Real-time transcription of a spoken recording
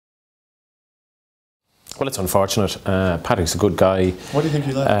Well, it's unfortunate. Patrick's a good guy. Why do you think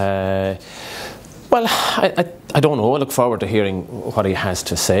he left? Well, I don't know. I look forward to hearing what he has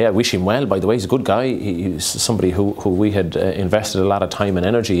to say. I wish him well, by the way. He's a good guy. He's somebody who we had invested a lot of time and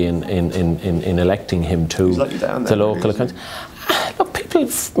energy in electing him to the local council. Look, people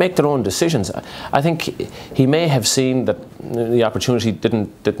make their own decisions. I think he may have seen that the opportunity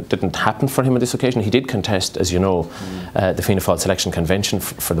didn't happen for him on this occasion. He did contest, as you know, the Fianna Fáil selection convention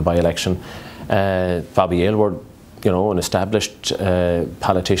for the by-election. Bobby Aylward, you know, an established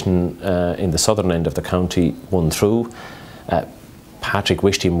politician in the southern end of the county, won through. Patrick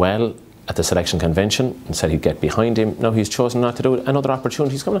wished him well at the selection convention and said he'd get behind him. Now he's chosen not to do it. Another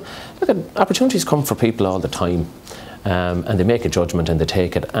opportunity's coming. Look, opportunities come for people all the time, and they make a judgment and they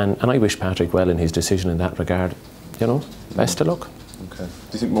take it. And I wish Patrick well in his decision in that regard. You know, best of luck. Okay.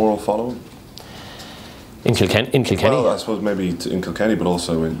 Do you think more will follow him? In Kilkenny? Well, I suppose maybe in Kilkenny, but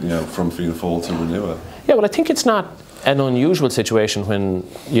also in, you know, from Fianna Fáil to Renew. Yeah, well, I think it's not an unusual situation when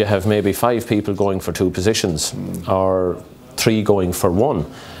you have maybe 5 people going for 2 positions or 3 going for 1,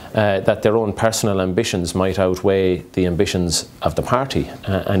 that their own personal ambitions might outweigh the ambitions of the party,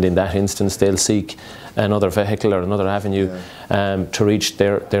 and in that instance they'll seek another vehicle or another avenue to reach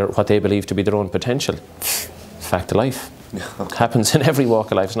their what they believe to be their own potential. Fact of life. Happens in every walk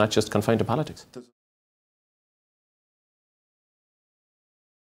of life. It's not just confined to politics.